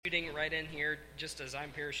Shooting right in here, just as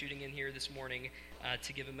I'm parachuting in here this morning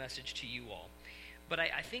to give a message to you all. But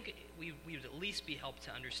I think we would at least be helped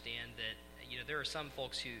to understand that there are some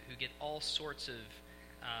folks who get all sorts of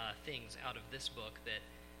things out of this book that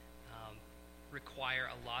require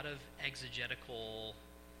a lot of exegetical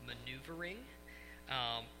maneuvering.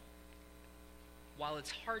 While it's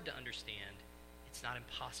hard to understand, it's not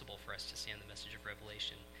impossible for us to stand the message of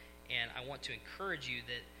Revelation. And I want to encourage you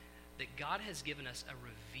that God has given us a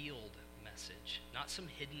revealed message, not some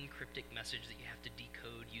hidden cryptic message that you have to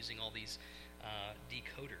decode using all these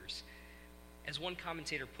decoders. As one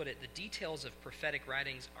commentator put it, the details of prophetic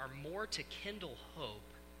writings are more to kindle hope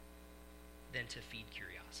than to feed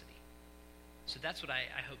curiosity. So that's what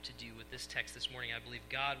I hope to do with this text this morning. I believe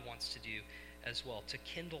God wants to do as well, to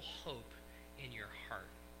kindle hope in your heart.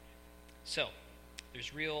 So,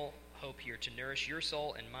 there's real hope here to nourish your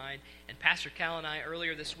soul and mine. And Pastor Cal and I,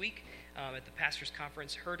 earlier this week at the Pastors'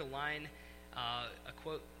 Conference, heard a line, a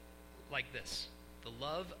quote like this: "The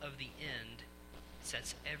love of the end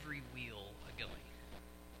sets every wheel a-going."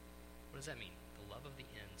 What does that mean? The love of the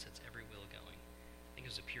end sets every wheel a-going. I think it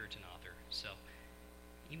was a Puritan author. So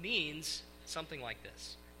he means something like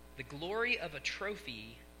this: the glory of a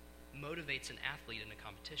trophy motivates an athlete in a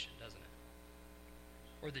competition, doesn't it?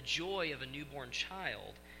 Or the joy of a newborn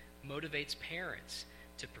child motivates parents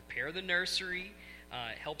to prepare the nursery,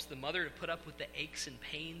 helps the mother to put up with the aches and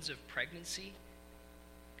pains of pregnancy.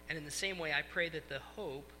 And in the same way, I pray that the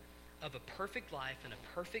hope of a perfect life in a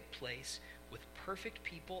perfect place with perfect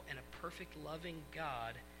people and a perfect loving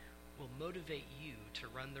God will motivate you to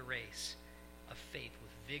run the race of faith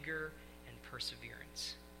with vigor and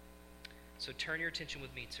perseverance. So turn your attention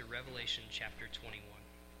with me to Revelation chapter 21.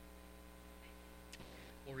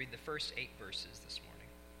 We'll read the first 8 verses this morning.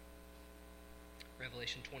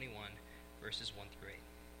 Revelation 21, verses 1 through 8.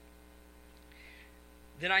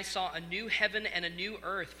 "Then I saw a new heaven and a new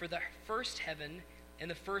earth, for the first heaven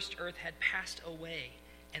and the first earth had passed away,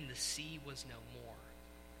 and the sea was no more.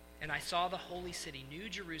 And I saw the holy city, New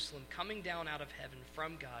Jerusalem, coming down out of heaven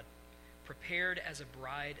from God, prepared as a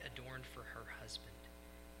bride adorned for her husband.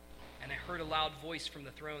 And I heard a loud voice from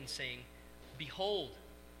the throne saying, 'Behold,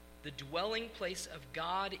 the dwelling place of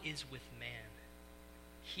God is with man.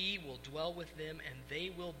 He will dwell with them, and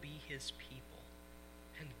they will be his people,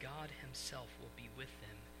 and God himself will be with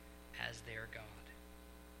them as their God.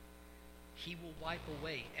 He will wipe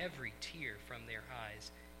away every tear from their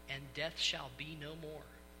eyes, and death shall be no more.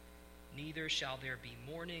 Neither shall there be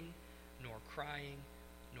mourning, nor crying,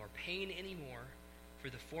 nor pain any more,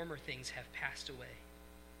 for the former things have passed away.'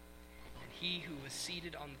 And he who was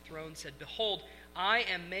seated on the throne said, 'Behold, I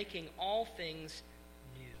am making all things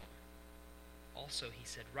new.' Also he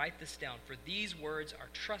said, 'Write this down, for these words are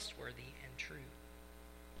trustworthy and true.'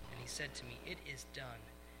 And he said to me, 'It is done.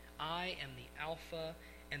 I am the Alpha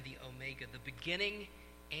and the Omega, the beginning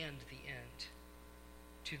and the end.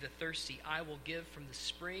 To the thirsty I will give from the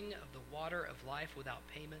spring of the water of life without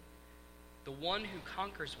payment. The one who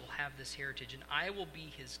conquers will have this heritage, and I will be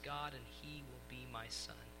his God, and he will be my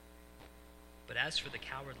son. But as for the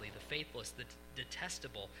cowardly, the faithless, the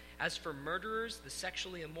detestable, as for murderers, the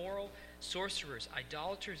sexually immoral, sorcerers,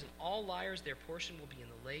 idolaters, and all liars, their portion will be in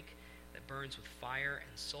the lake that burns with fire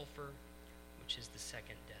and sulfur, which is the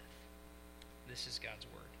second death.'" This is God's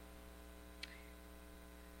word.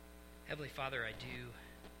 Heavenly Father, I do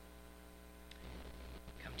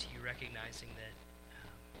come to you recognizing that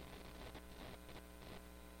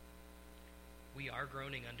we are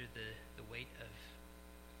groaning under the weight of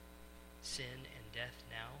sin and death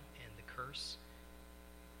now, and the curse.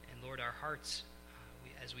 And Lord, our hearts,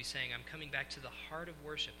 as we sang, I'm coming back to the heart of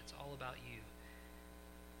worship. It's all about you.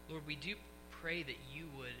 Lord, we do pray that you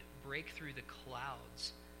would break through the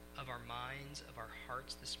clouds of our minds, of our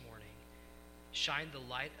hearts this morning. Shine the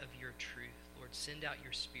light of your truth. Lord, send out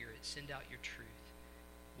your Spirit. Send out your truth.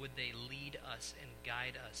 Would they lead us and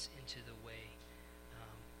guide us into the way,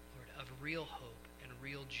 Lord, of real hope and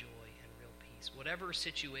real joy and real peace. Whatever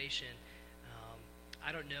situation,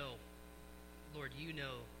 I don't know. Lord, you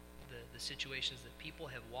know the situations that people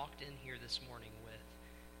have walked in here this morning with.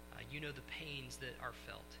 You know the pains that are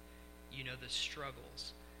felt. You know the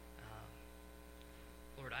struggles.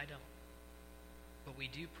 Lord, I don't. But we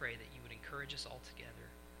do pray that you would encourage us all together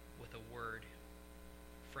with a word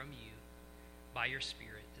from you by your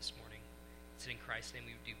Spirit this morning. It's in Christ's name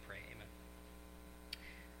we do pray. Amen.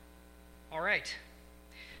 All right.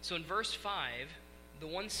 So in verse 5, the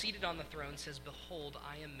one seated on the throne says, "Behold,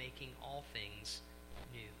 I am making all things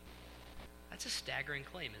new." That's a staggering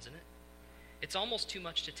claim, isn't it? It's almost too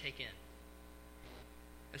much to take in.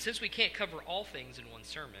 And since we can't cover all things in one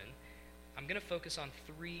sermon, I'm going to focus on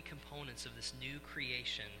three components of this new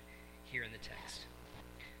creation here in the text.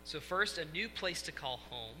 So first, a new place to call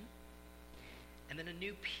home, and then a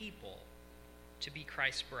new people to be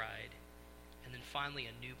Christ's bride, and then finally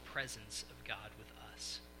a new presence of God with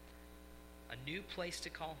us. A new place to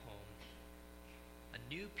call home,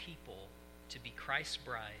 a new people to be Christ's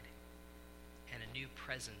bride, and a new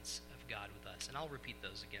presence of God with us. And I'll repeat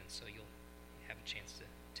those again so you'll have a chance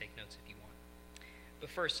to take notes if you want. But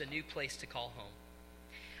first, a new place to call home.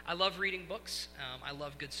 I love reading books. I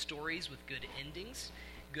love good stories with good endings.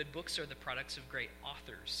 Good books are the products of great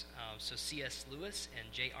authors. So C.S. Lewis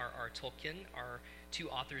and J.R.R. Tolkien are two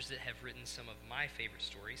authors that have written some of my favorite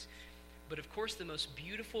stories. But of course, the most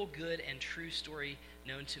beautiful, good, and true story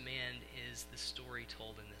known to man is the story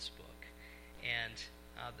told in this book. And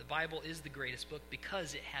the Bible is the greatest book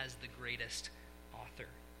because it has the greatest author.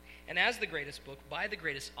 And as the greatest book, by the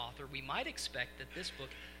greatest author, we might expect that this book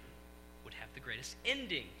would have the greatest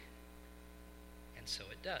ending. And so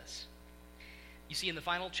it does. You see, in the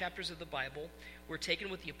final chapters of the Bible, we're taken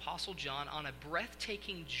with the Apostle John on a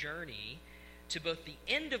breathtaking journey to both the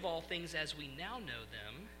end of all things as we now know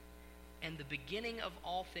them and the beginning of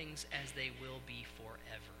all things as they will be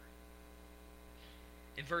forever.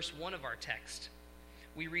 In verse 1 of our text,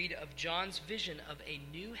 we read of John's vision of a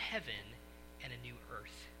new heaven and a new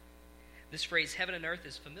earth. This phrase, heaven and earth,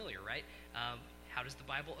 is familiar, right? How does the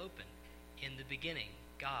Bible open? In the beginning,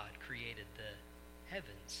 God created the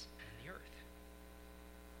heavens and the earth.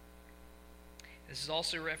 This is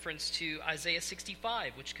also a reference to Isaiah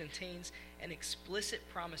 65, which contains an explicit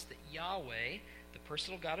promise that Yahweh, the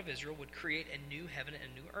personal God of Israel, would create a new heaven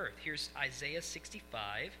and a new earth. Here's Isaiah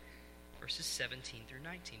 65, verses 17 through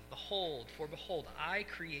 19. Behold, I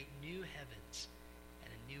create new heavens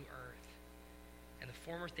and a new earth, and the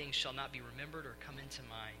former things shall not be remembered or come into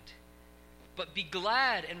mind. But be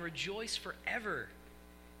glad and rejoice forever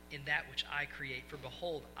in that which I create. For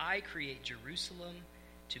behold, I create Jerusalem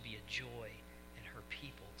to be a joy, and her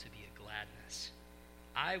people to be a gladness.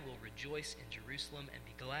 I will rejoice in Jerusalem and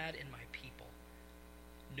be glad in my people.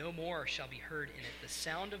 No more shall be heard in it the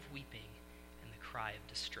sound of weeping and the cry of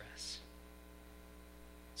distress.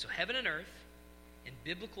 So heaven and earth, in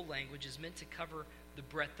biblical language, is meant to cover the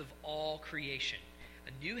breadth of all creation.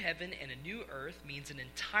 A new heaven and a new earth means an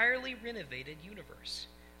entirely renovated universe.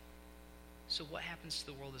 So what happens to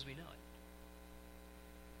the world as we know it?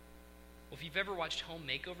 Well, if you've ever watched home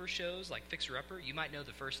makeover shows like Fixer Upper, you might know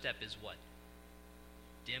the first step is what?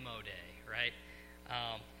 Demo day, right?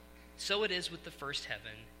 So it is with the first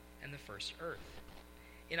heaven and the first earth.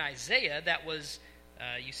 In Isaiah, that was,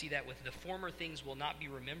 you see that with the former things will not be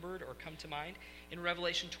remembered or come to mind. In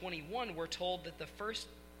Revelation 21, we're told that the first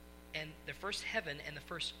heaven and the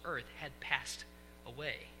first earth had passed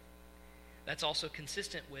away. That's also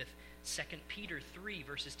consistent with 2 Peter 3,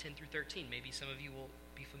 verses 10 through 13. Maybe some of you will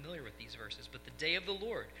be familiar with these verses. But the day of the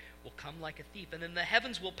Lord will come like a thief, and then the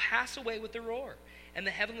heavens will pass away with a roar, and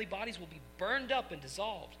the heavenly bodies will be burned up and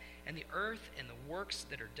dissolved, and the earth and the works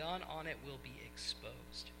that are done on it will be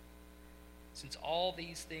exposed. Since all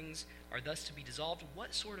these things are thus to be dissolved,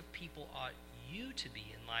 what sort of people ought you to be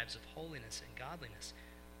in lives of holiness and godliness,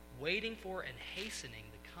 waiting for and hastening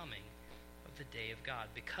the coming of the day of God,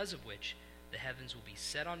 because of which the heavens will be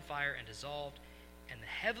set on fire and dissolved, and the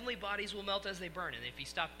heavenly bodies will melt as they burn. And if you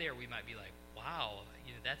stop there, we might be like, wow,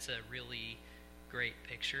 that's a really great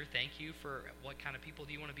picture. Thank you for what kind of people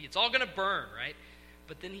do you want to be? It's all going to burn, right?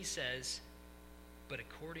 But then he says, but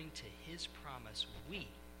according to his promise, we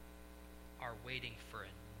are waiting for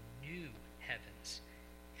a new heavens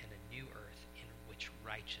and a new earth in which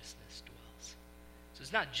righteousness dwells. So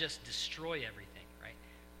it's not just destroy everything, right?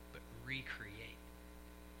 But recreate.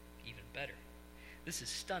 Even better. This is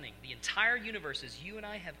stunning. The entire universe, as you and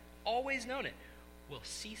I have always known it, will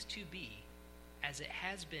cease to be as it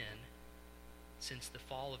has been since the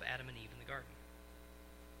fall of Adam and Eve in the garden.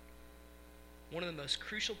 One of the most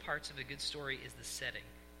crucial parts of a good story is the setting.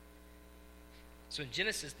 So in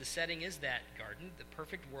Genesis, the setting is that garden, the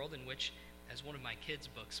perfect world in which, as one of my kids'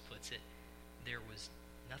 books puts it, there was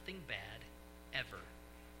nothing bad ever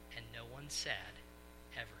and no one sad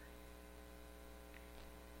ever.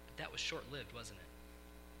 But that was short-lived, wasn't it?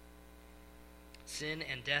 Sin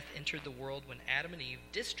and death entered the world when Adam and Eve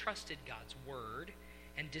distrusted God's word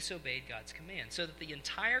and disobeyed God's command, so that the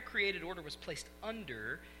entire created order was placed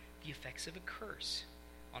under the effects of a curse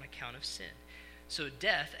on account of sin. So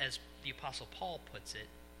death, as the Apostle Paul puts it,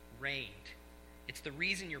 reigned. It's the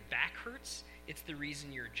reason your back hurts. It's the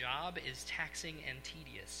reason your job is taxing and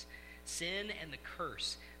tedious. Sin and the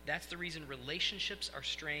curse, That's the reason relationships are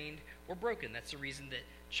strained or broken. That's the reason that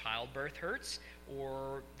childbirth hurts,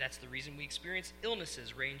 or that's the reason we experience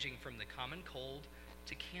illnesses ranging from the common cold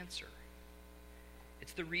to cancer.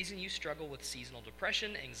 It's the reason you struggle with seasonal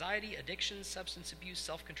depression, anxiety, addiction, substance abuse,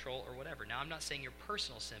 self-control, or whatever. Now, I'm not saying your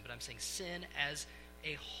personal sin, but I'm saying sin as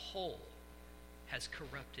a whole has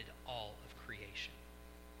corrupted all of creation.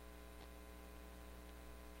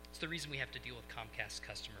 It's the reason we have to deal with Comcast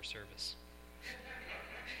customer service.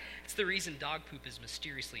 It's the reason dog poop is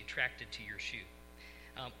mysteriously attracted to your shoe.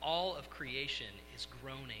 All of creation is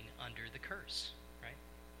groaning under the curse, right?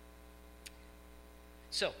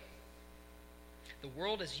 So, the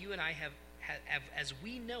world as you and I have as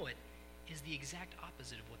we know it is the exact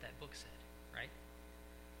opposite of what that book said, right?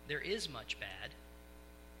 There is much bad,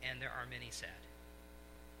 and there are many sad.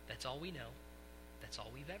 That's all we know. That's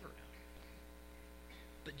all we've ever known.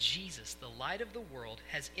 But Jesus, the light of the world,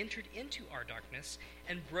 has entered into our darkness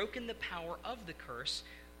and broken the power of the curse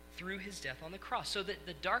through his death on the cross, so that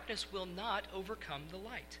the darkness will not overcome the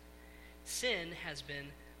light. Sin has been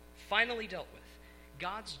finally dealt with.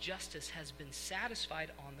 God's justice has been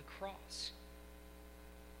satisfied on the cross.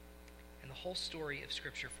 And the whole story of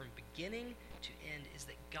Scripture from beginning to end is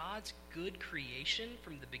that God's good creation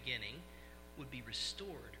from the beginning would be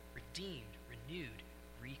restored, redeemed, renewed,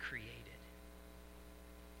 recreated.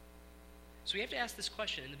 So we have to ask this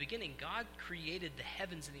question. In the beginning, God created the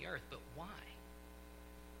heavens and the earth, but why?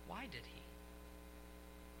 Why did he?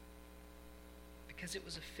 Because it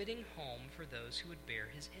was a fitting home for those who would bear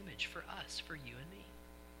his image, for us, for you and me.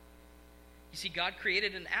 You see, God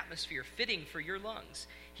created an atmosphere fitting for your lungs.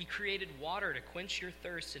 He created water to quench your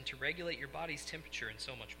thirst and to regulate your body's temperature and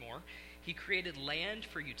so much more. He created land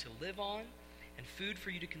for you to live on and food for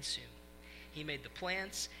you to consume. He made the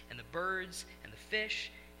plants and the birds and the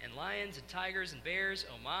fish and lions and tigers and bears,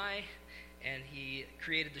 oh my. And he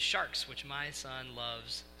created the sharks, which my son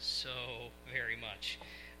loves so very much.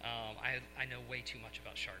 I know way too much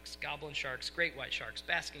about sharks. Goblin sharks, great white sharks,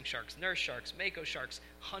 basking sharks, nurse sharks, mako sharks,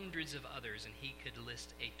 hundreds of others, and he could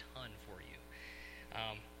list a ton for you.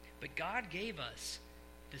 But God gave us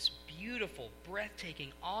this beautiful,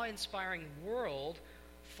 breathtaking, awe-inspiring world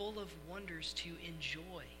full of wonders to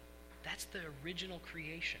enjoy. That's the original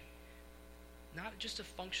creation. Not just a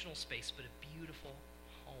functional space, but a beautiful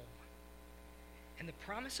home. And the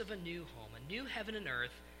promise of a new home, a new heaven and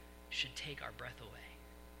earth, should take our breath away.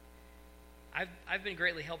 I've been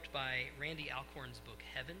greatly helped by Randy Alcorn's book,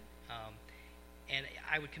 Heaven, and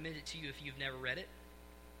I would commend it to you if you've never read it.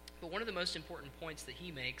 But one of the most important points that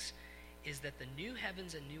he makes is that the new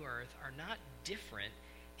heavens and new earth are not different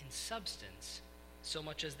in substance so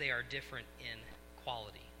much as they are different in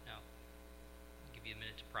quality. Now, I'll give you a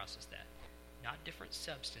minute to process that. Not different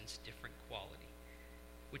substance, different quality.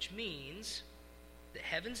 Which means that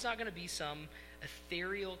heaven's not going to be some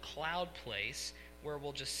ethereal cloud place where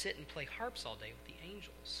we'll just sit and play harps all day with the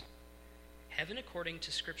angels. Heaven, according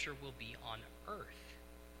to Scripture, will be on earth.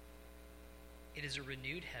 It is a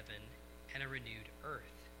renewed heaven and a renewed earth.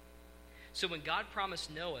 So when God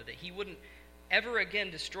promised Noah that he wouldn't ever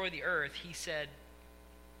again destroy the earth, he said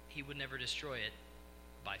he would never destroy it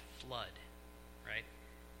by flood, right?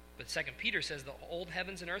 But 2 Peter says the old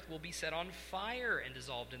heavens and earth will be set on fire and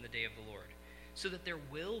dissolved in the day of the Lord, so that there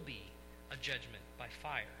will be a judgment by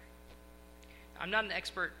fire. I'm not an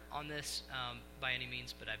expert on this by any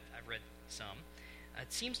means, but I've read some.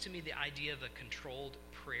 It seems to me the idea of a controlled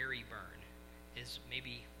prairie burn is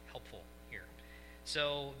maybe helpful here.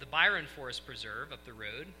 So the Byron Forest Preserve up the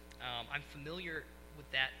road, I'm familiar with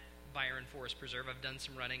that Byron Forest Preserve. I've done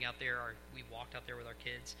some running out there. We walked out there with our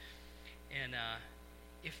kids. And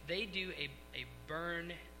if they do a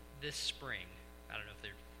burn this spring, I don't know if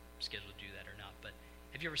they're scheduled to do that or not, but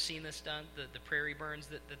have you ever seen this done, the prairie burns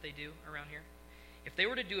that they do around here? If they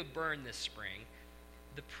were to do a burn this spring,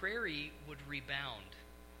 the prairie would rebound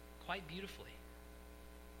quite beautifully.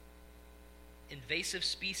 Invasive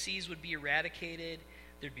species would be eradicated.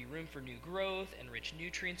 There'd be room for new growth and rich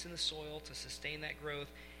nutrients in the soil to sustain that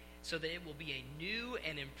growth, so that it will be a new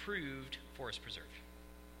and improved forest preserve.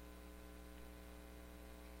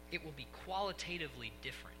 It will be qualitatively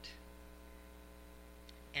different.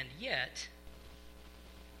 And yet,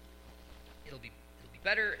 it'll be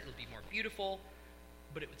better, it'll be more beautiful,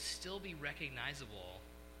 but it would still be recognizable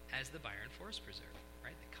as the Byron Forest Preserve,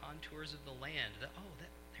 right? The contours of the land,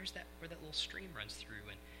 there's where that little stream runs through,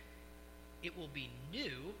 and it will be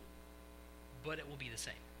new, but it will be the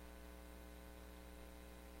same.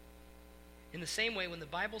 In the same way, when the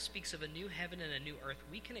Bible speaks of a new heaven and a new earth,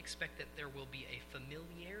 we can expect that there will be a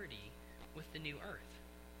familiarity with the new earth.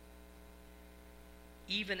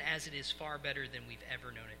 even as it is far better than we've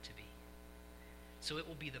ever known it to be. So it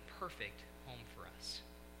will be the perfect home for us.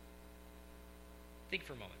 Think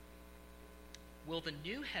for a moment. Will the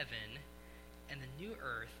new heaven and the new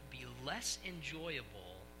earth be less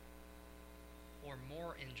enjoyable or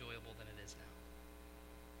more enjoyable than it is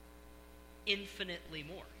now? Infinitely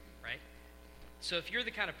more, right? So if you're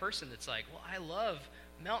the kind of person that's like, well, I love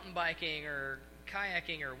mountain biking or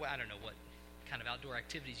kayaking or I don't know what kind of outdoor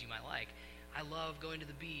activities you might like. I love going to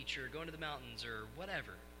the beach or going to the mountains or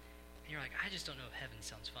whatever. And you're like, I just don't know if heaven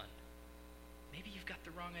sounds fun. Maybe you've got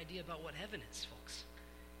the wrong idea about what heaven is, folks.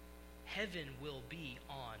 Heaven will be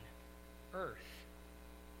on earth.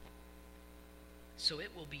 So it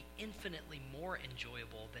will be infinitely more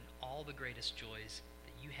enjoyable than all the greatest joys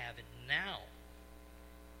that you have now.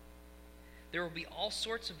 There will be all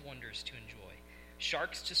sorts of wonders to enjoy.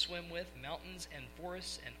 Sharks to swim with, mountains and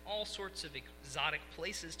forests, and all sorts of exotic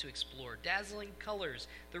places to explore, dazzling colors,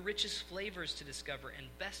 the richest flavors to discover, and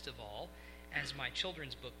best of all, as my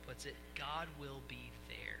children's book puts it, God will be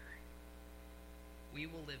there. We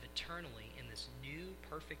will live eternally in this new,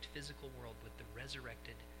 perfect physical world with the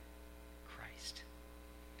resurrected Christ.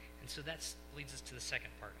 And so that leads us to the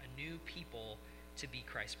second part, a new people to be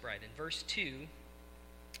Christ's bride. In verse 2,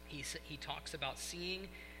 he talks about seeing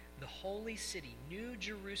the holy city, New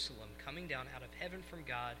Jerusalem, coming down out of heaven from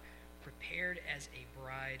God, prepared as a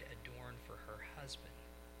bride adorned for her husband.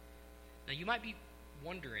 Now you might be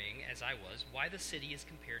wondering, as I was, why the city is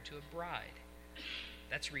compared to a bride.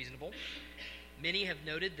 That's reasonable. Many have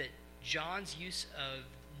noted that John's use of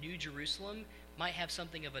New Jerusalem might have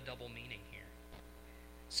something of a double meaning here.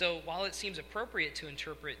 So while it seems appropriate to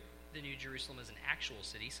interpret the New Jerusalem as an actual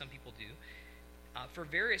city, some people do, for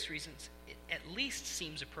various reasons, it at least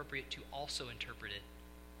seems appropriate to also interpret it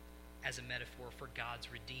as a metaphor for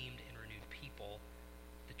God's redeemed and renewed people,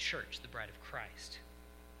 the church, the bride of Christ.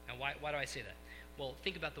 Now, why do I say that? Well,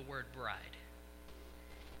 think about the word bride.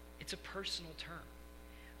 It's a personal term.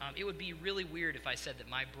 It would be really weird if I said that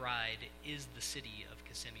my bride is the city of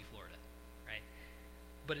Kissimmee, Florida, right?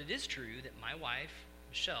 But it is true that my wife,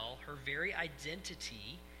 Michelle, her very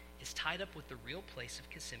identity is tied up with the real place of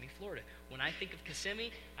Kissimmee, Florida. When I think of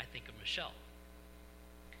Kissimmee, I think of Michelle.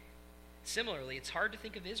 Similarly, it's hard to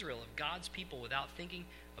think of Israel, of God's people, without thinking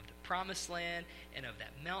of the Promised Land and of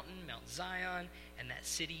that mountain, Mount Zion, and that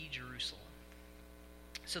city, Jerusalem.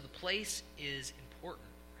 So the place is important,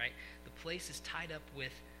 right? The place is tied up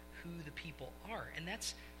with who the people are, and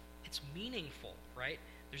it's meaningful, right?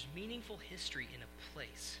 There's meaningful history in a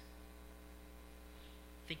place.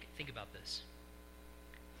 Think about this.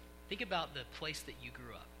 Think about the place that you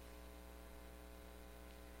grew up.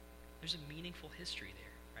 There's a meaningful history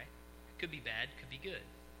there, right? Could be bad, could be good.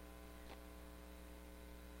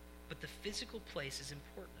 But the physical place is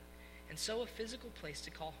important. And so a physical place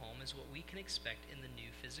to call home is what we can expect in the new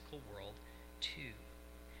physical world too.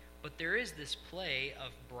 But there is this play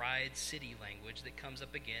of bride city language that comes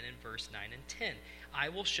up again in verse 9 and 10. I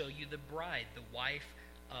will show you the bride, the wife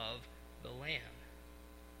of the Lamb.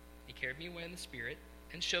 He carried me away in the Spirit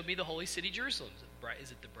and showed me the holy city, Jerusalem.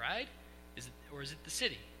 Is it the bride? Or is it the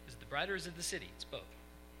city? Is it the bride or is it the city? It's both.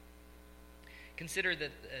 Consider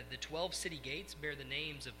that the 12 city gates bear the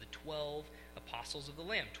names of the 12 apostles of the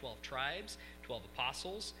Lamb. 12 tribes, 12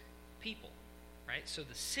 apostles, people. Right? So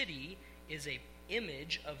the city is a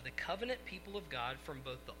image of the covenant people of God from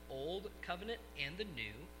both the old covenant and the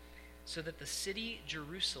new, so that the city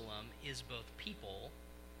Jerusalem is both people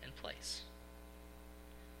and place.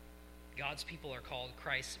 God's people are called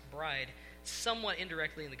Christ's bride somewhat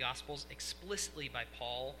indirectly in the Gospels, explicitly by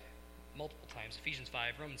Paul multiple times, Ephesians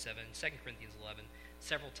 5, Romans 7, 2 Corinthians 11,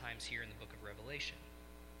 several times here in the book of Revelation.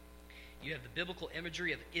 You have the biblical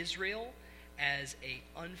imagery of Israel as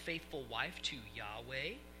an unfaithful wife to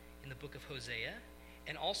Yahweh in the book of Hosea,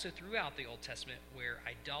 and also throughout the Old Testament where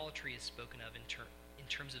idolatry is spoken of in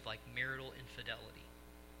terms of like marital infidelity.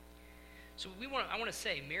 So I want to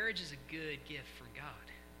say marriage is a good gift from God.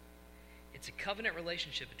 It's a covenant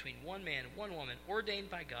relationship between one man and one woman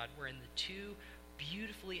ordained by God, wherein the two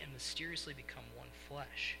beautifully and mysteriously become one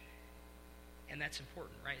flesh. And that's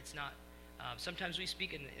important, right? It's not, sometimes we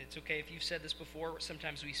speak, and it's okay if you've said this before,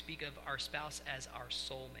 sometimes we speak of our spouse as our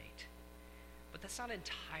soulmate. But that's not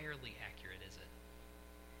entirely accurate, is it?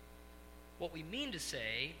 What we mean to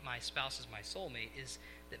say, my spouse is my soulmate, is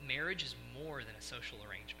that marriage is more than a social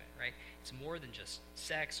arrangement, right? It's more than just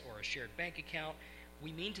sex or a shared bank account.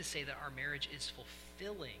 We mean to say that our marriage is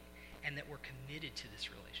fulfilling and that we're committed to this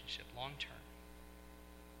relationship long term.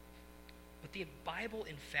 But the Bible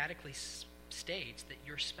emphatically states that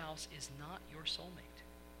your spouse is not your soulmate.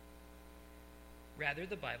 Rather,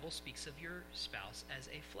 the Bible speaks of your spouse as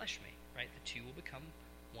a fleshmate, right? The two will become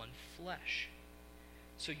one flesh.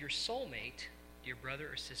 So your soulmate, dear brother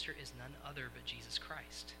or sister, is none other but Jesus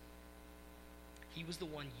Christ. He was the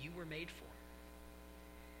one you were made for.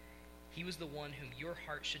 He was the one whom your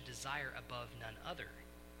heart should desire above none other.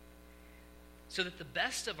 So that the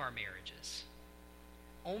best of our marriages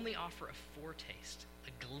only offer a foretaste,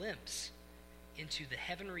 a glimpse into the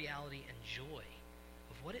heaven reality and joy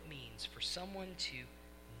of what it means for someone to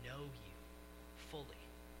know you fully,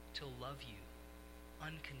 to love you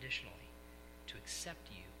unconditionally, to accept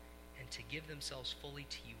you, and to give themselves fully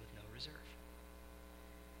to you with no reserve.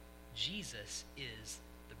 Jesus is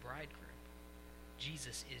the bridegroom.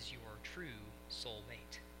 Jesus is your true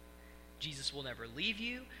soulmate. Jesus will never leave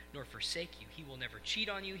you nor forsake you. He will never cheat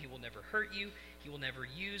on you. He will never hurt you. He will never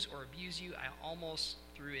use or abuse you. I almost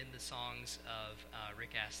threw in the songs of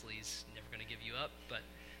Rick Astley's Never Gonna Give You Up, but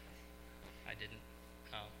I didn't.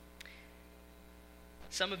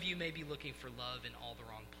 Some of you may be looking for love in all the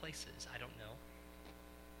wrong places. I don't know.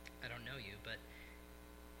 I don't know you, but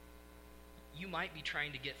you might be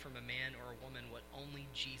trying to get from a man or a woman what only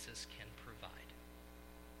Jesus can provide.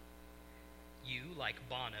 You, like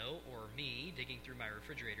Bono or me, digging through my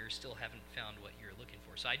refrigerator, still haven't found what you're looking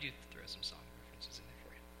for. So I do throw some song references in there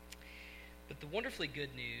for you. But the wonderfully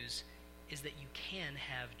good news is that you can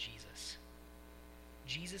have Jesus.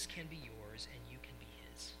 Jesus can be yours and you can be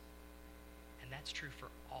his. And that's true for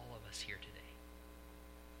all of us here today.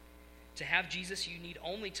 To have Jesus, you need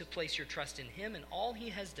only to place your trust in him and all he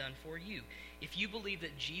has done for you. If you believe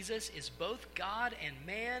that Jesus is both God and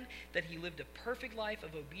man, that he lived a perfect life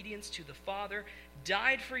of obedience to the Father,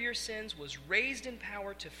 died for your sins, was raised in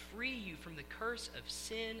power to free you from the curse of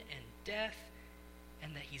sin and death,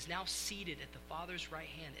 and that he's now seated at the Father's right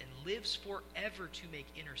hand and lives forever to make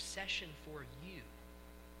intercession for you.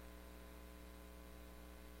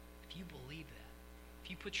 If you believe that,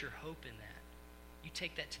 if you put your hope in that, you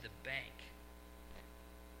take that to the bank.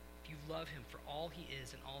 If you love him for all he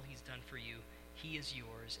is and all he's done for you, he is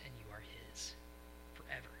yours and you are his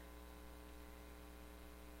forever.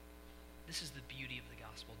 This is the beauty of the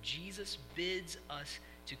gospel. Jesus bids us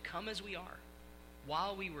to come as we are.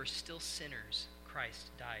 While we were still sinners,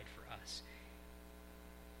 Christ died for us.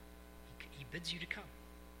 He bids you to come.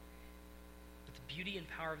 But the beauty and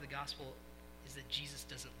power of the gospel is that Jesus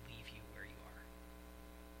doesn't leave you where you are.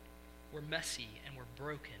 We're messy and we're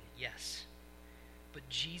broken, yes. But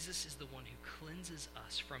Jesus is the one who cleanses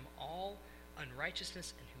us from all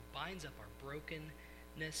unrighteousness and who binds up our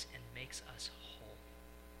brokenness and makes us whole.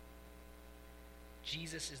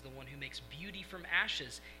 Jesus is the one who makes beauty from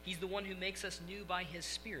ashes. He's the one who makes us new by his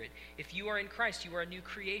Spirit. If you are in Christ, you are a new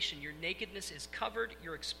creation. Your nakedness is covered,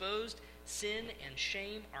 you're exposed. Sin and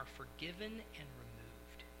shame are forgiven and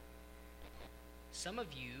removed. Some of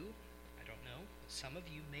you, some of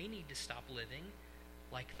you may need to stop living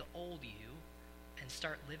like the old you and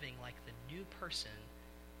start living like the new person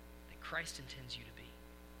that Christ intends you to be.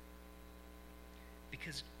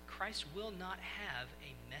 Because Christ will not have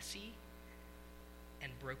a messy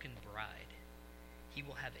and broken bride. He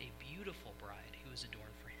will have a beautiful bride who is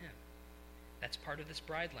adorned for him. That's part of this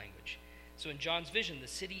bride language. So in John's vision, the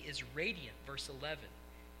city is radiant, verse 11,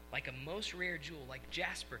 like a most rare jewel, like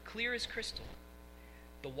jasper, clear as crystal.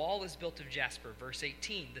 The wall is built of jasper, verse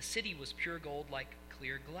 18. The city was pure gold like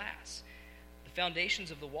clear glass. The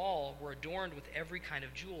foundations of the wall were adorned with every kind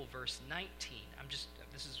of jewel, verse 19. I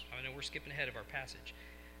know we're skipping ahead of our passage.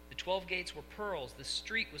 The 12 gates were pearls. The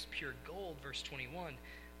street was pure gold, verse 21.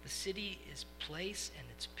 The city is place and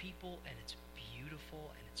its people, and it's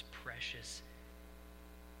beautiful and it's precious.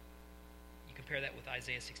 You compare that with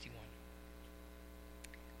Isaiah 61.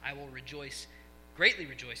 I will greatly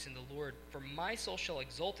rejoice in the Lord, for my soul shall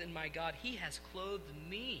exult in my God. He has clothed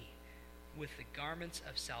me with the garments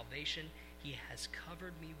of salvation. He has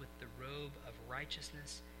covered me with the robe of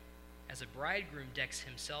righteousness. As a bridegroom decks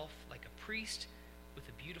himself like a priest with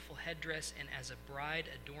a beautiful headdress, and as a bride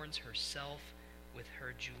adorns herself with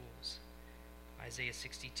her jewels. Isaiah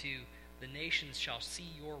 62, the nations shall see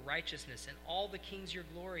your righteousness, and all the kings your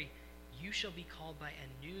glory. You shall be called by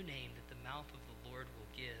a new name that the mouth of the Lord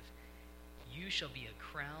will give. You shall be a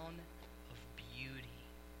crown of beauty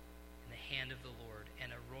in the hand of the Lord,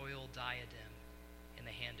 and a royal diadem in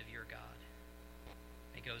the hand of your God.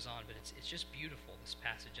 It goes on, but it's just beautiful, this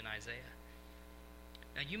passage in Isaiah.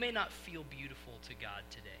 Now, you may not feel beautiful to God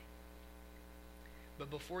today, but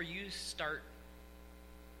before you start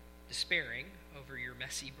despairing over your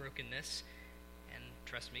messy brokenness, and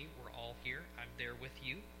trust me, we're all here, I'm there with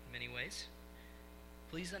you in many ways,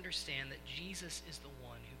 please understand that Jesus is the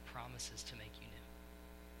one who promises to make you new.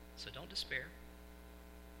 So don't despair.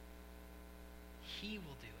 He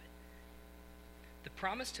will do it. The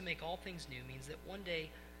promise to make all things new means that one day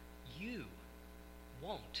you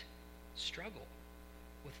won't struggle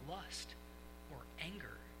with lust or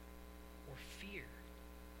anger or fear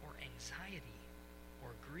or anxiety or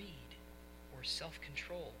greed or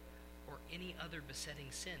self-control or any other besetting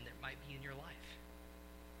sin that might be in your life.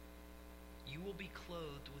 You will be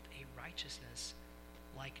clothed with a righteousness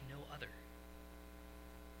like no other.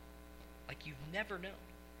 Like you've never known.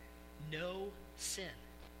 No sin.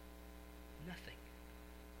 Nothing.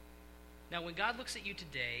 Now, when God looks at you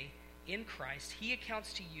today in Christ, he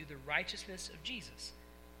accounts to you the righteousness of Jesus.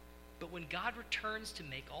 But when God returns to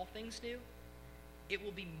make all things new, it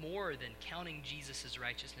will be more than counting Jesus'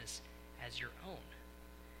 righteousness as your own.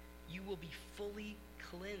 You will be fully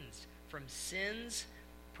cleansed from sin's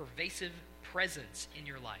pervasive presence in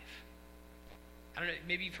your life. I don't know,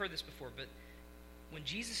 maybe you've heard this before, but when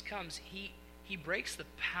Jesus comes, he breaks the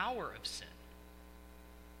power of sin.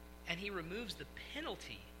 And he removes the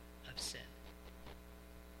penalty of sin.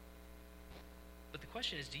 But the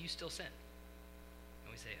question is, do you still sin?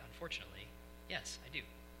 And we say, unfortunately, yes, I do.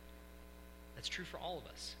 That's true for all of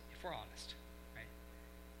us, if we're honest, right?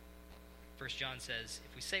 1 John says,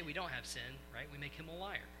 if we say we don't have sin, right, we make him a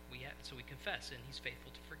liar. So we confess, and he's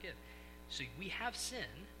faithful to forgive. So we have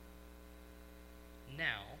sin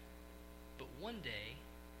now, but one day,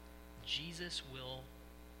 Jesus will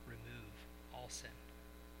remove all sin.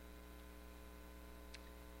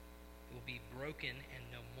 It will be broken and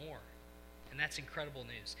no more. And that's incredible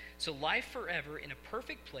news. So life forever in a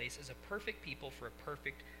perfect place as a perfect people for a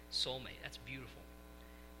perfect soulmate. That's beautiful.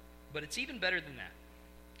 But it's even better than that.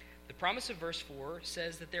 The promise of verse 4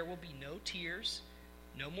 says that there will be no tears,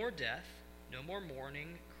 no more death, no more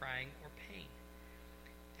mourning, crying, or pain.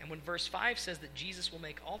 And when verse 5 says that Jesus will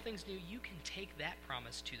make all things new, you can take that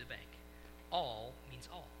promise to the bank. All means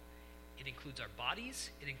all. It includes our bodies.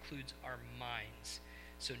 It includes our minds.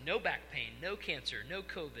 So no back pain, no cancer, no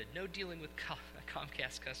COVID, no dealing with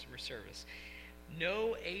Comcast customer service,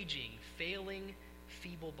 no aging, failing,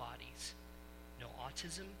 feeble bodies, no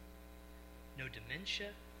autism, no dementia,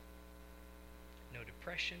 no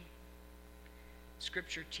depression.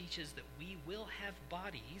 Scripture teaches that we will have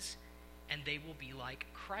bodies, and they will be like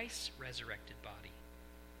Christ's resurrected body.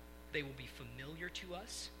 They will be familiar to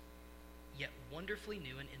us, yet wonderfully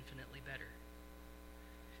new and infinitely better.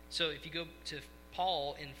 So if you go to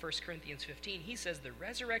Paul in 1 Corinthians 15, he says the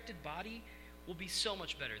resurrected body will be so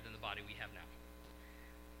much better than the body we have now.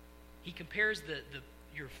 He compares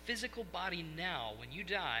your physical body now, when you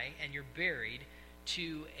die and you're buried,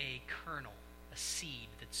 to a kernel, a seed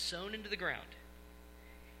that's sown into the ground.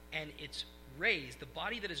 And it's raised, the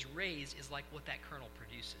body that is raised is like what that kernel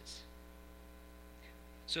produces.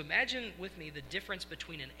 So imagine with me the difference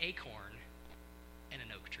between an acorn and an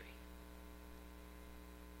oak tree.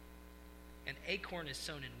 An acorn is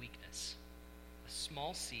sown in weakness, a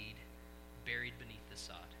small seed buried beneath the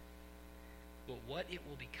sod. But what it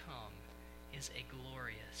will become is a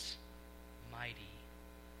glorious, mighty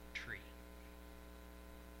tree.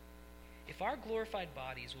 If our glorified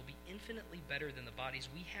bodies will be infinitely better than the bodies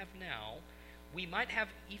we have now, we might have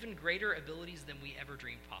even greater abilities than we ever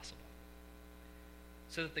dreamed possible.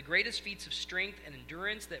 So that the greatest feats of strength and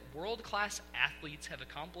endurance that world-class athletes have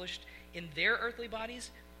accomplished in their earthly bodies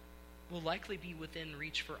will likely be within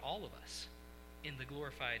reach for all of us in the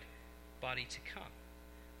glorified body to come.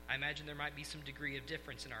 I imagine there might be some degree of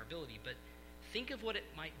difference in our ability, but think of what it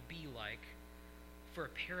might be like for a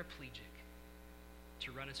paraplegic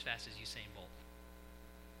to run as fast as Usain Bolt.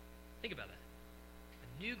 Think about that.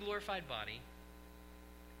 A new glorified body,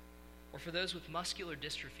 or for those with muscular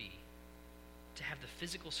dystrophy, to have the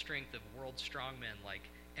physical strength of world strongmen like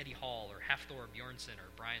Eddie Hall or Hafthor Bjornsson or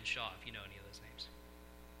Brian Shaw, if you know any of those names.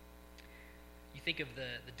 You think of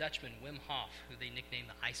the Dutchman Wim Hof, who they nicknamed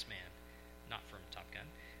the Iceman, not from Top Gun,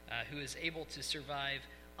 who is able to survive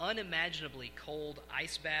unimaginably cold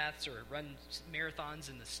ice baths or run marathons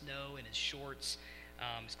in the snow in his shorts.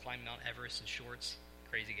 He's climbing Mount Everest in shorts.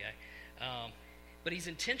 Crazy guy. But he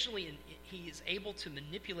is able to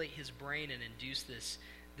manipulate his brain and induce this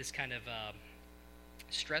kind of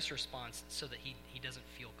stress response so that he doesn't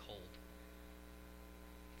feel cold.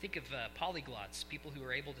 Think of polyglots, people who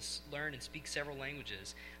are able to learn and speak several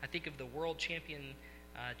languages. I think of the world champion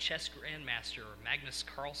chess grandmaster Magnus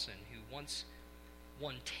Carlsen, who once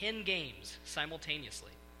won 10 games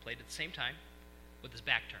simultaneously, played at the same time, with his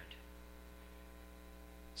back turned.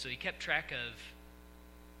 So he kept track of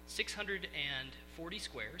 640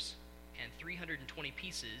 squares and 320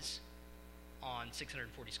 pieces on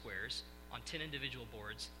 640 squares on 10 individual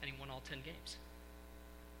boards, and he won all 10 games.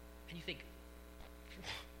 And you think,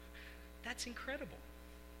 That's incredible.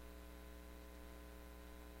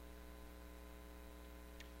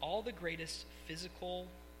 All the greatest physical,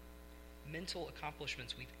 mental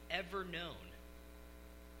accomplishments we've ever known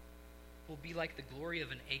will be like the glory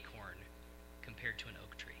of an acorn compared to an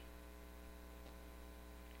oak tree.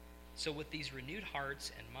 So with these renewed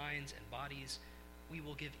hearts and minds and bodies, we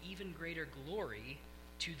will give even greater glory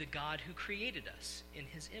to the God who created us in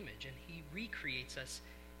his image, and he recreates us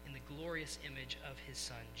in the glorious image of his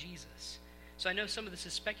Son, Jesus. So I know some of this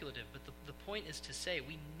is speculative, but the point is to say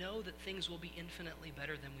we know that things will be infinitely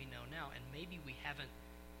better than we know now, and maybe we haven't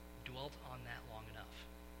dwelt on that long enough.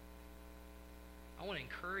 I want to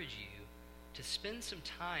encourage you to spend some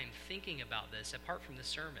time thinking about this, apart from the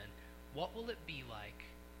sermon. What will it be like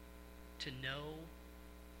to know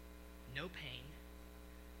no pain,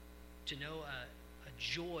 to know a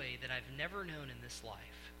joy that I've never known in this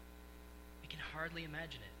life? We can hardly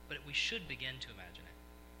imagine it, but we should begin to imagine it.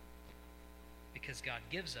 Because God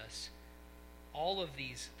gives us all of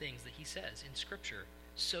these things that he says in Scripture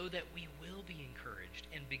so that we will be encouraged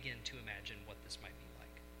and begin to imagine what this might be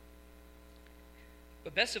like.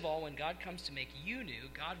 But best of all, when God comes to make you new,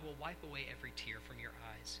 God will wipe away every tear from your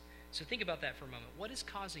eyes. So think about that for a moment. What is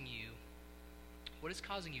causing you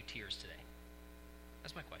tears today?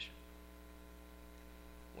 That's my question.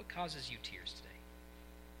 What causes you tears today?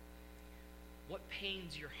 What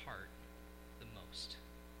pains your heart the most?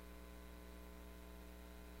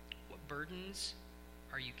 What burdens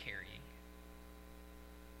are you carrying?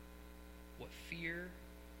 What fear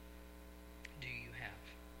do you have?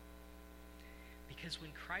 Because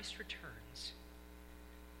when Christ returns,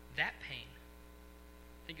 that pain,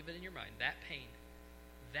 think of it in your mind, that pain,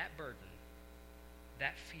 that burden,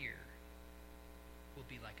 that fear will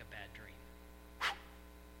be like a bad dream.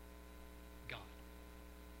 Gone.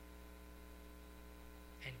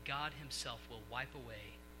 And God himself will wipe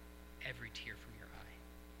away every tear from your eye.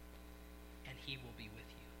 And he will be with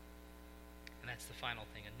you. And that's the final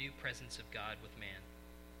thing, a new presence of God with man.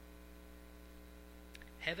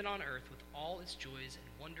 Heaven on earth with all its joys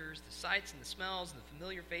and wonders, the sights and the smells and the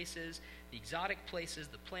familiar faces, the exotic places,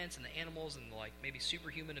 the plants and the animals and the, maybe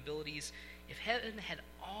superhuman abilities. If heaven had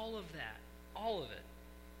all of that, all of it,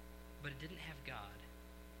 but it didn't have God,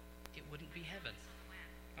 it wouldn't be heaven.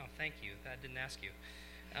 Oh, thank you. I didn't ask you.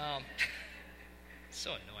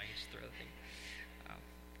 So annoying. Just throw the thing.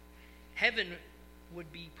 Heaven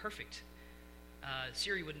would be perfect.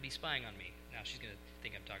 Siri wouldn't be spying on me. Now she's going to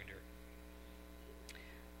think I'm talking to her.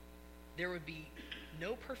 There would be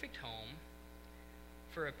no perfect home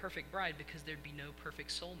for a perfect bride because there'd be no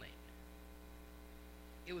perfect soulmate.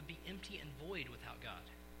 It would be empty and void without God.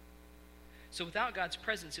 So without God's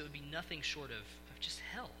presence, it would be nothing short of just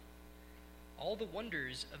hell. All the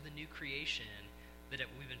wonders of the new creation that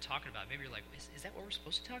we've been talking about. Maybe you're like, is that what we're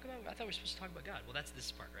supposed to talk about? I thought we were supposed to talk about God. Well, that's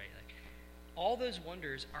this part, right? Like, all those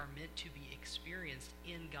wonders are meant to be experienced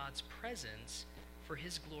in God's presence for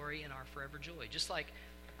his glory and our forever joy. Just like,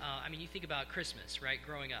 you think about Christmas, right?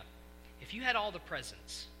 Growing up. If you had all the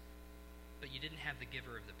presents, but you didn't have the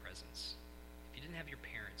giver of the presents, if you didn't have your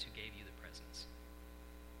parents who gave you the presents,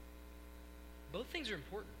 both things are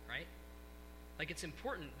important, right? Like, it's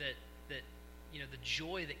important that the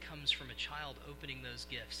joy that comes from a child opening those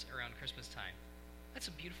gifts around Christmas time, that's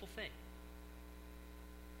a beautiful thing.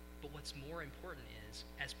 But what's more important is,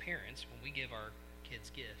 as parents, when we give our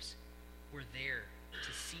kids gifts, we're there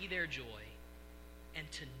to see their joy and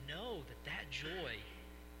to know that joy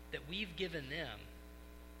that we've given them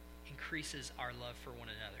increases our love for one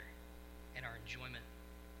another and our enjoyment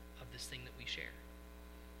of this thing that we share.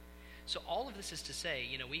 So all of this is to say,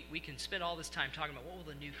 we can spend all this time talking about what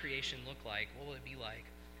will the new creation look like, what will it be like.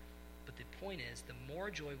 But the point is, the more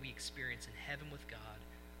joy we experience in heaven with God,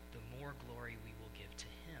 the more glory we will give to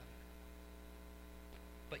him.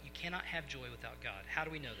 But you cannot have joy without God. How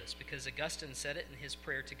do we know this? Because Augustine said it in his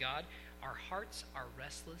prayer to God, our hearts are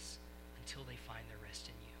restless until they find their rest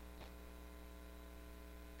in you.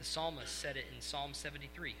 The psalmist said it in Psalm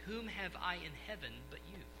 73, whom have I in heaven but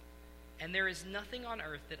you? And there is nothing on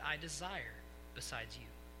earth that I desire besides you.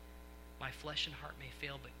 My flesh and heart may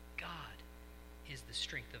fail, but God is the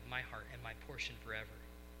strength of my heart and my portion forever.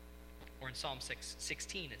 Or in Psalm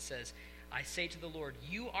 16 it says, I say to the Lord,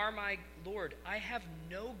 you are my Lord. I have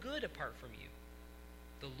no good apart from you.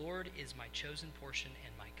 The Lord is my chosen portion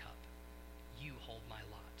and my cup. You hold my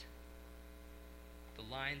lot.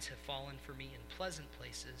 The lines have fallen for me in pleasant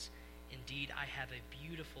places. Indeed, I have a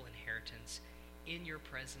beautiful inheritance. In your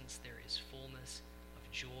presence there is fullness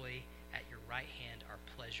of joy. At your right hand are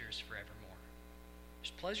pleasures forevermore.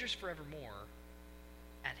 There's pleasures forevermore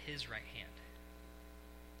at his right hand.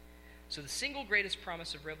 So the single greatest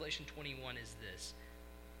promise of Revelation 21 is this: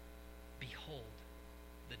 behold,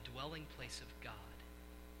 the dwelling place of God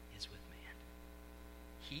is with man.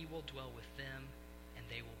 He will dwell with them, and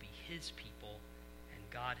they will be his people, and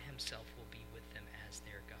God himself will be with them as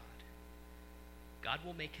their God. God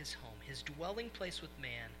will make his home, his dwelling place with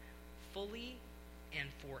man, fully and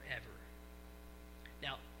forever.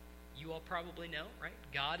 Now, you all probably know, right?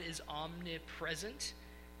 God is omnipresent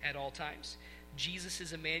at all times. Jesus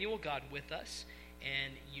is Emmanuel, God with us.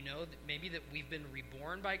 And you know that maybe that we've been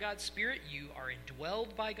reborn by God's Spirit. You are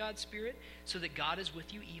indwelled by God's Spirit, so that God is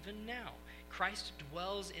with you even now. Christ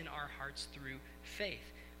dwells in our hearts through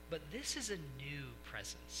faith. But this is a new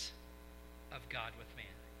presence of God with man.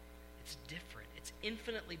 It's different. It's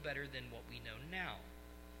infinitely better than what we know now.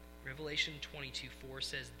 Revelation 22:4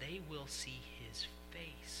 says, they will see his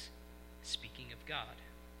face, speaking of God.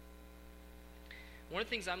 One of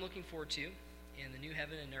the things I'm looking forward to in the new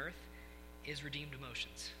heaven and earth is redeemed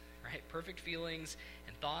emotions, right? Perfect feelings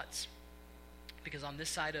and thoughts. Because on this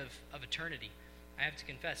side of eternity, I have to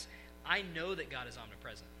confess, I know that God is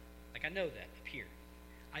omnipresent. Like, I know that up here.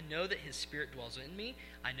 I know that his Spirit dwells in me.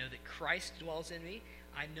 I know that Christ dwells in me.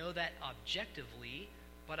 I know that objectively,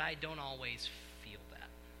 but I don't always feel that.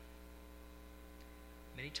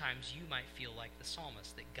 Many times you might feel like the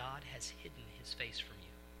psalmist, that God has hidden his face from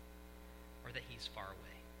you, or that he's far away.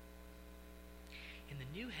 In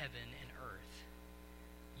the new heaven and earth,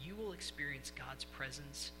 you will experience God's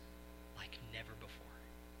presence like never before.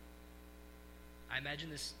 I imagine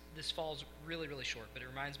this falls really, really short, but it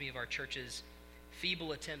reminds me of our church's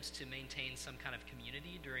feeble attempts to maintain some kind of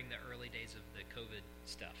community during the early days of the COVID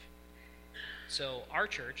stuff. So our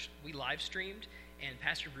church, we live streamed, and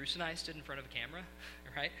Pastor Bruce and I stood in front of a camera,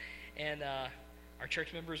 right? And our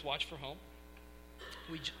church members watched from home.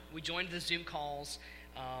 We joined the Zoom calls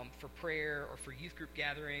for prayer or for youth group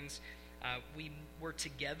gatherings. We were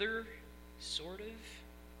together, sort of,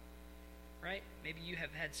 right? Maybe you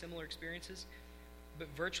have had similar experiences. But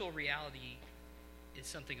virtual reality is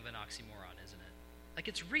something of an oxymoron, isn't it? Like,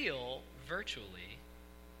 it's real virtually.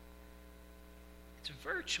 It's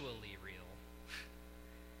virtually real,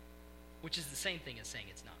 which is the same thing as saying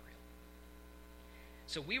it's not real.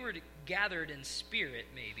 So we were gathered in spirit,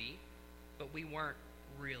 maybe, but we weren't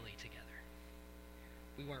really together.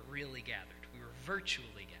 We weren't really gathered. We were virtually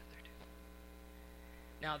gathered.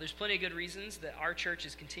 Now, there's plenty of good reasons that our church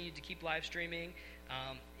has continued to keep live streaming.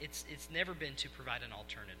 It's never been to provide an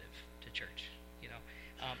alternative to church. You know,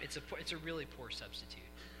 it's a really poor substitute.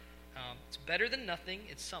 It's better than nothing.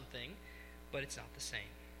 It's something, but it's not the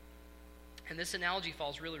same. And this analogy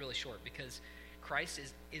falls really, really short, because Christ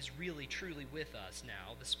is really, truly with us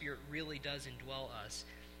now. The Spirit really does indwell us.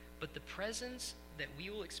 But the presence that we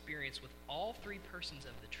will experience with all three persons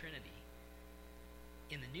of the Trinity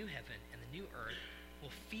in the new heaven and the new earth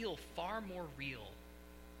will feel far more real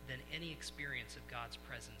than any experience of God's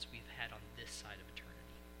presence we've had on this side of eternity.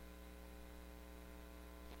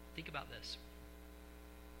 Think about this.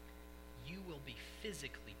 You will be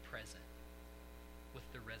physically present with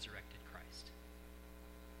the resurrected Christ.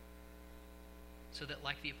 So that,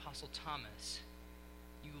 like the Apostle Thomas,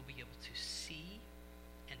 you will be able to see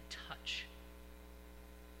and touch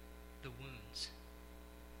the wounds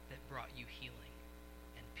that brought you healing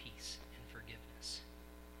and peace and forgiveness.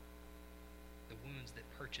 The wounds that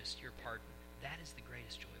purchased your pardon. That is the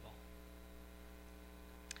greatest joy of all.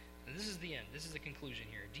 And this is the end. This is the conclusion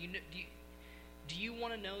here. Do you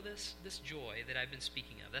want to know this joy that I've been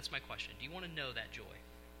speaking of? That's my question. Do you want to know that joy?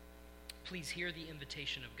 Please hear the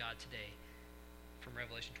invitation of God today from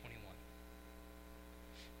Revelation 21.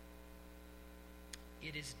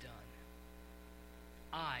 It is done.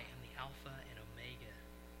 I am the Alpha and Omega,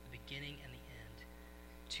 the beginning and the end.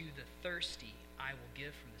 To the thirsty I will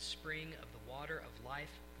give from the spring of the water of life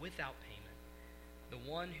without payment. The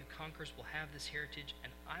one who conquers will have this heritage,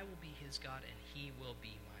 and I will be his God, and he will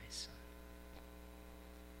be my son.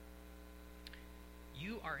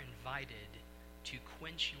 You are invited to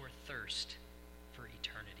quench your thirst for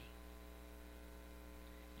eternity.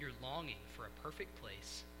 You're longing for a perfect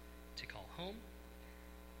place to call home.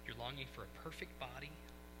 You're longing for a perfect body,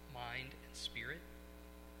 mind, and spirit.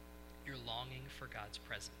 You're longing for God's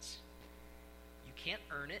presence. You can't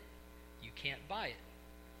earn it. You can't buy it.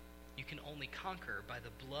 You can only conquer by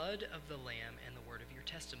the blood of the Lamb and the word of your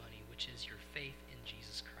testimony, which is your faith in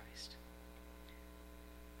Jesus Christ.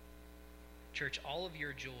 Church, all of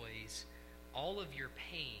your joys, all of your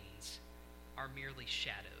pains are merely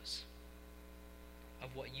shadows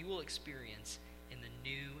of what you will experience in the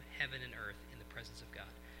new heaven and earth in the presence of God.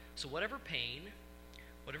 So whatever pain,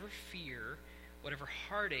 whatever fear, whatever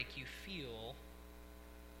heartache you feel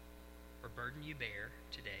or burden you bear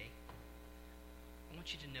today, I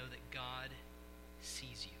want you to know that God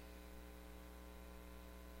sees you.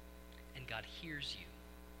 And God hears you.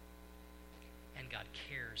 And God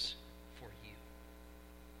cares for you.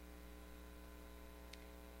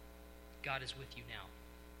 God is with you now.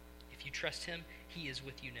 If you trust him, he is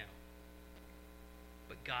with you now.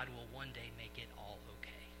 But God will one day make it all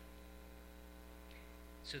okay,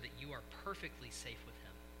 so that you are perfectly safe with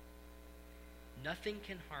him. Nothing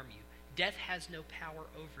can harm you. Death has no power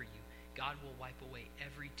over you. God will wipe away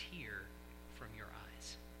every tear from your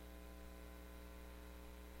eyes.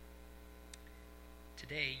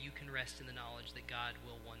 Today, you can rest in the knowledge that God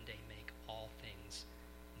will one day make all things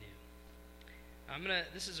new.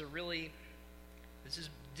 This is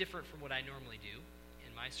different from what I normally do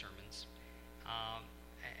in my sermons.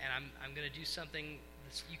 And I'm going to do something.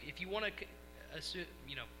 If you want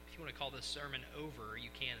to call this sermon over, you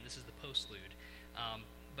can. And this is the postlude.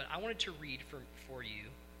 But I wanted to read for you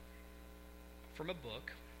from a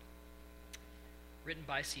book written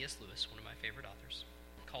by C.S. Lewis, one of my favorite authors,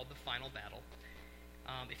 called The Final Battle.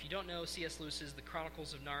 If you don't know, C.S. Lewis is The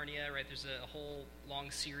Chronicles of Narnia, right? There's a whole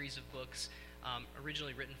long series of books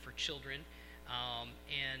originally written for children.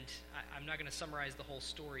 And I'm not going to summarize the whole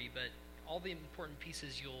story, but all the important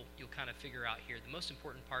pieces you'll kind of figure out here. The most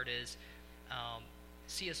important part is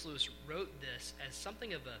C.S. Lewis wrote this as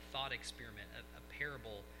something of a thought experiment, a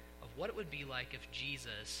parable of what it would be like if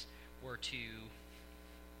Jesus were to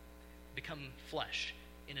become flesh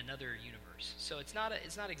in another universe. So it's not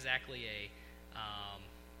exactly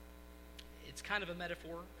it's kind of a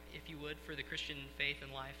metaphor, if you would, for the Christian faith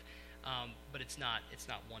and life, but it's not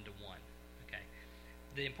one-to-one. Okay.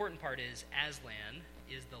 The important part is Aslan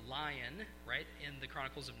is the lion, right, in the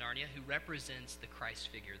Chronicles of Narnia, who represents the Christ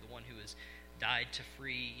figure, the one who has died to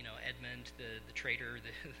free, Edmund, the traitor.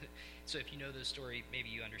 So if you know the story, maybe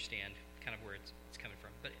you understand kind of where it's coming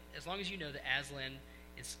from. But as long as you know that Aslan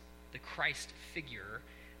is the Christ figure,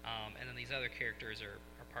 and then these other characters are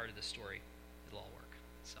part of the story, it'll all work.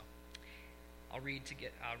 So I'll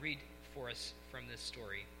read for us from this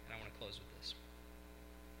story, and I want to close with this.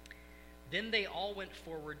 Then they all went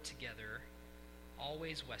forward together,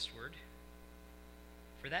 always westward,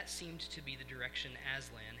 for that seemed to be the direction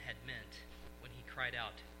Aslan had meant when he cried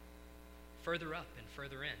out, "Further up and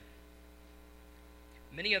further in."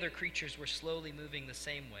 Many other creatures were slowly moving the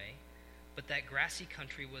same way, but that grassy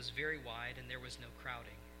country was very wide and there was no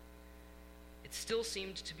crowding. It still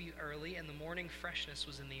seemed to be early, and the morning freshness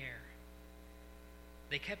was in the air.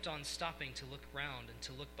 They kept on stopping to look round and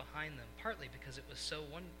to look behind them, partly because it was so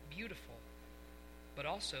beautiful, but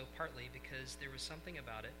also partly because there was something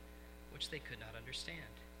about it which they could not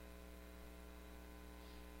understand.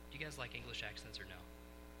 Do you guys like English accents or no?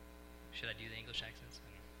 Should I do the English accents? I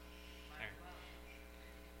don't know. All right.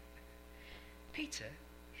 "Peter,"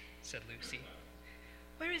 said Lucy,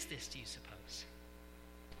 "where is this, do you suppose?"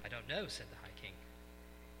 "I don't know," said the High King.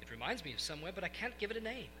 "It reminds me of somewhere, but I can't give it a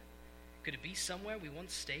name. Could it be somewhere we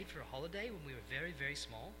once stayed for a holiday when we were very, very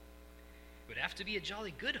small?" "It would have to be a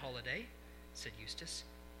jolly good holiday," said Eustace.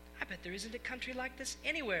 "I bet there isn't a country like this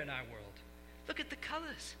anywhere in our world. Look at the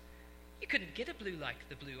colors. You couldn't get a blue like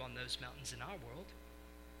the blue on those mountains in our world."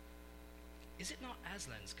 "Is it not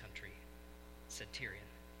Aslan's country?" said Tirian.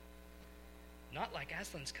 "Not like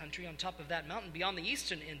Aslan's country on top of that mountain beyond the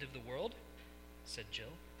eastern end of the world," said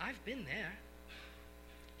Jill. "I've been there."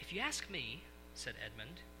 "If you ask me," said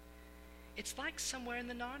Edmund, "it's like somewhere in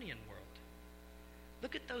the Narnian world.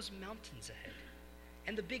 Look at those mountains ahead,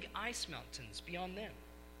 and the big ice mountains beyond them.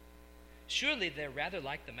 Surely they're rather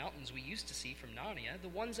like the mountains we used to see from Narnia, the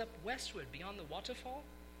ones up westward beyond the waterfall?"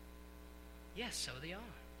 "Yes, so they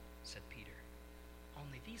are," said Peter.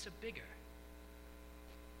 "Only these are bigger."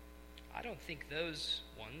 "I don't think those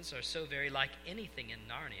ones are so very like anything in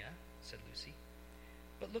Narnia," said Lucy.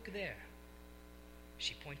 "But look there."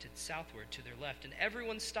 She pointed southward to their left, and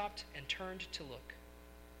everyone stopped and turned to look.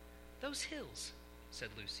 "Those hills,"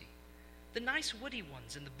 said Lucy. "The nice woody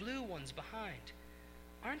ones and the blue ones behind.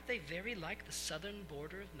 Aren't they very like the southern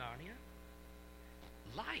border of Narnia?"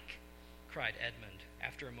 "Like?" cried Edmund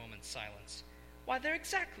after a moment's silence. "Why, they're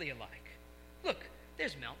exactly alike. Look,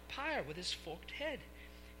 there's Mount Pyre with his forked head,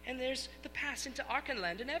 and there's the pass into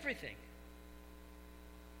Archenland and everything."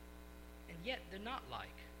 "And yet they're not like,"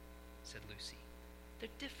 said Lucy. "They're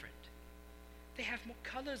different. They have more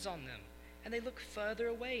colors on them, and they look further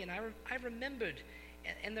away, and I remembered,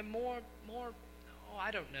 and they're more,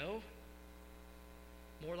 I don't know,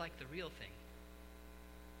 more like the real thing,"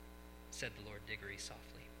 said the Lord Diggory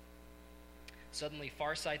softly. Suddenly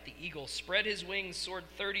Farsight the eagle spread his wings, soared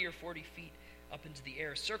 30 or 40 feet up into the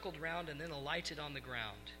air, circled round, and then alighted on the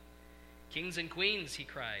ground. Kings and queens, he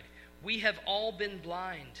cried, we have all been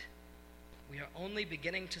blind. We are only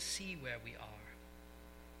beginning to see where we are.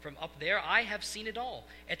 From up there I have seen it all.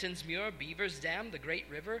 Ettansmuir, Beaver's Dam, the great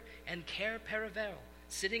river, and Cair Paravel,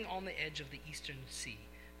 sitting on the edge of the eastern sea.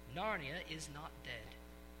 Narnia is not dead.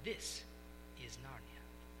 This is Narnia.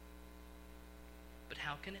 But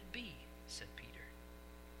how can it be? Said Peter.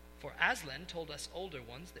 For Aslan told us older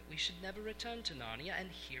ones that we should never return to Narnia, and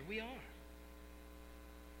here we are.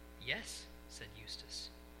 Yes, said Eustace,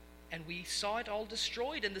 and we saw it all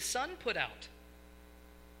destroyed and the sun put out.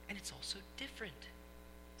 And it's also different,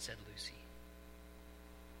 said Lucy.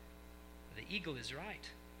 The eagle is right,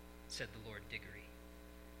 said the Lord Diggory.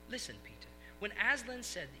 Listen, Peter, when Aslan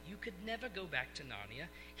said that you could never go back to Narnia,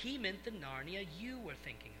 he meant the Narnia you were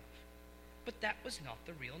thinking of. But that was not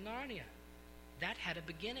the real Narnia. That had a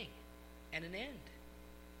beginning and an end.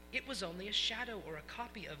 It was only a shadow or a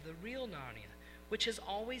copy of the real Narnia, which has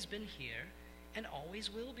always been here and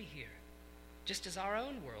always will be here. Just as our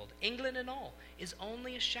own world, England and all, is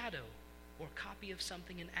only a shadow or copy of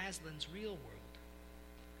something in Aslan's real world.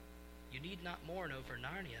 You need not mourn over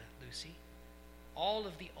Narnia, Lucy. All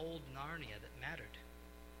of the old Narnia that mattered,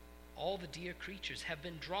 all the dear creatures have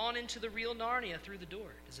been drawn into the real Narnia through the door.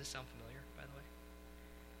 Does this sound familiar, by the way?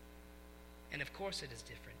 And of course it is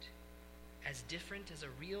different as a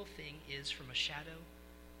real thing is from a shadow,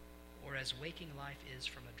 or as waking life is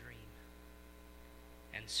from a dream.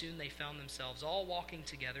 And soon they found themselves all walking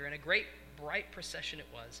together, and a great bright procession it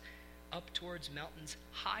was, up towards mountains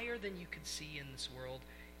higher than you could see in this world,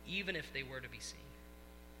 even if they were to be seen.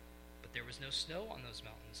 But there was no snow on those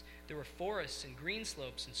mountains. There were forests and green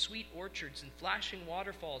slopes and sweet orchards and flashing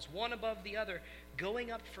waterfalls, one above the other,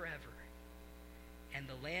 going up forever. And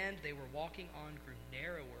the land they were walking on grew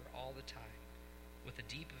narrower all the time, with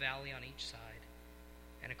a deep valley on each side.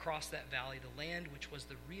 And across that valley, the land which was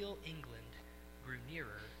the real England grew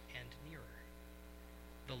nearer and nearer.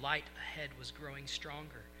 The light ahead was growing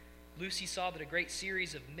stronger. Lucy saw that a great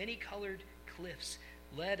series of many-colored cliffs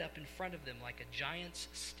led up in front of them like a giant's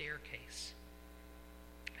staircase.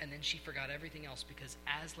 And then she forgot everything else because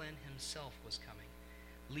Aslan himself was coming,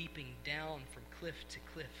 leaping down from cliff to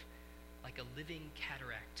cliff like a living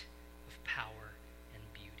cataract of power and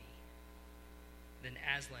beauty. Then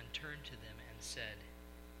Aslan turned to them and said,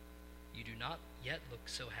 "You do not yet look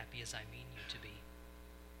so happy as I mean you to be."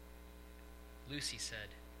 Lucy said,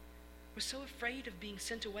 "We're so afraid of being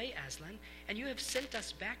sent away, Aslan, and you have sent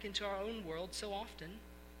us back into our own world so often."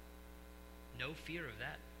 "No fear of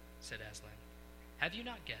that," said Aslan. "Have you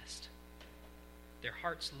not guessed?" Their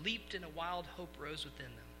hearts leaped and a wild hope rose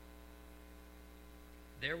within them.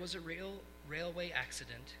 "There was a real railway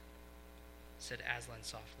accident," said Aslan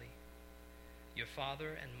softly. "Your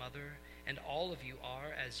father and mother and all of you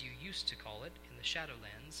are, as you used to call it in the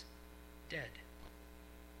Shadowlands, dead.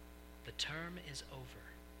 The term is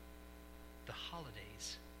over. The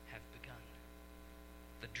holidays have begun.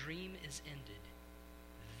 The dream is ended.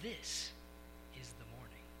 This is the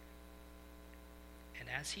morning." And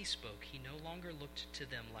as he spoke, he no longer looked to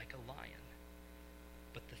them like a lion,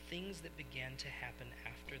 but the things that began to happen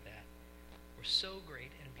after that were so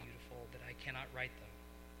great and beautiful that I cannot write them.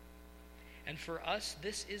 And for us,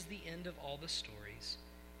 this is the end of all the stories,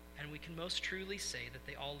 and we can most truly say that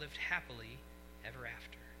they all lived happily ever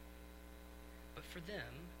after. But for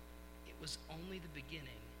them, it was only the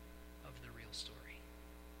beginning of the real story.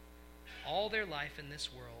 All their life in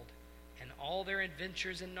this world and all their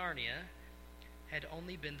adventures in Narnia had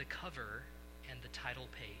only been the cover and the title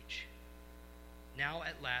page. Now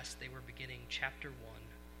at last they were beginning chapter 1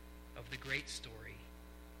 of the great story,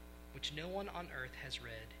 which no one on earth has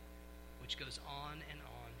read, which goes on and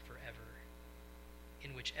on forever,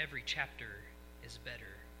 in which every chapter is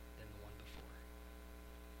better than the one before.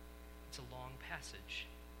 It's a long passage,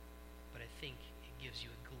 but I think it gives you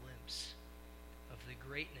a glimpse of the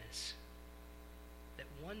greatness that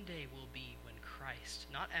one day will be when Christ,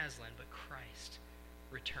 not Aslan, but Christ,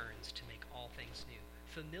 returns to make all things new,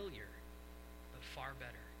 familiar, but far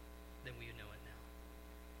better than we know it now.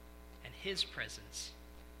 And his presence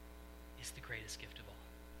is the greatest gift of all.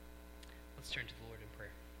 Let's turn to the Lord in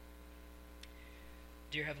prayer.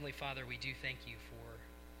 Dear Heavenly Father, we do thank you for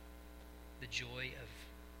the joy of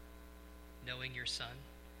knowing your Son.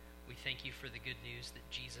 We thank you for the good news that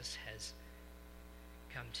Jesus has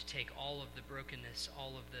come to take all of the brokenness,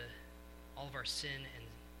 all of our sin and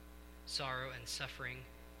sorrow and suffering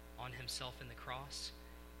on himself in the cross.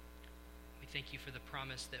 We thank you for the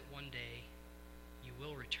promise that one day you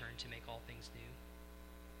will return to make all things new.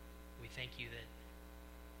 We thank you that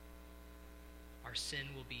our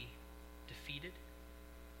sin will be defeated.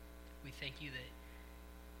 We thank you that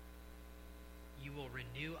you will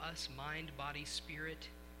renew us, mind, body, spirit,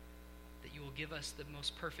 that you will give us the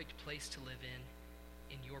most perfect place to live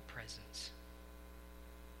in your presence.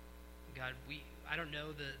 God, I don't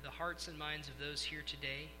know the hearts and minds of those here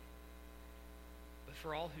today, but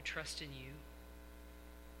for all who trust in you,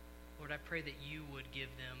 Lord, I pray that you would give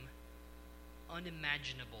them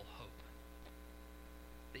unimaginable hope,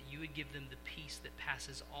 that you would give them the peace that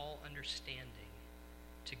passes all understanding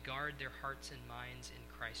to guard their hearts and minds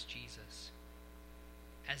in Christ Jesus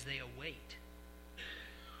as they await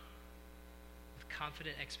with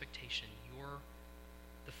confident expectation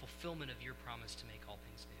the fulfillment of your promise to make all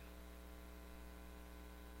things new.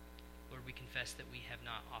 Lord, we confess that we have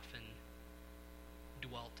not often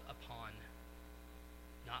dwelt upon,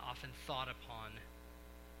 not often thought upon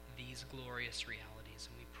these glorious realities.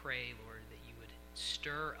 And we pray, Lord, that you would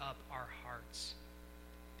stir up our hearts,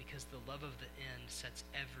 because the love of the end sets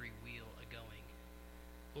every wheel a-going.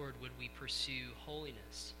 Lord, would we pursue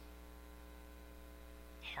holiness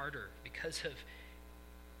harder because of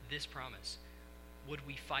this promise? Would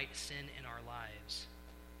we fight sin in our lives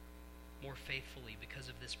more faithfully because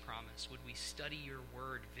of this promise? Would we study your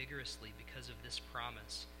word vigorously because of this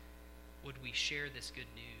promise? Would we share this good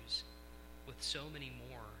news with so many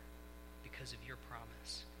more because of your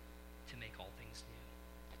promise to make all things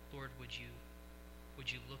new? Lord, would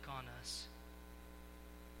you look on us,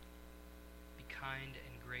 be kind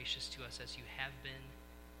and gracious to us as you have been,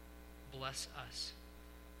 bless us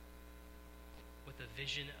with a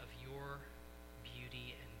vision of your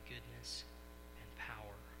beauty and goodness and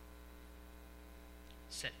power.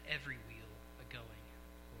 Set every wheel a-going,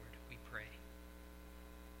 Lord, we pray.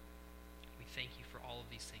 We thank you for all of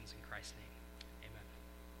these things in Christ's name.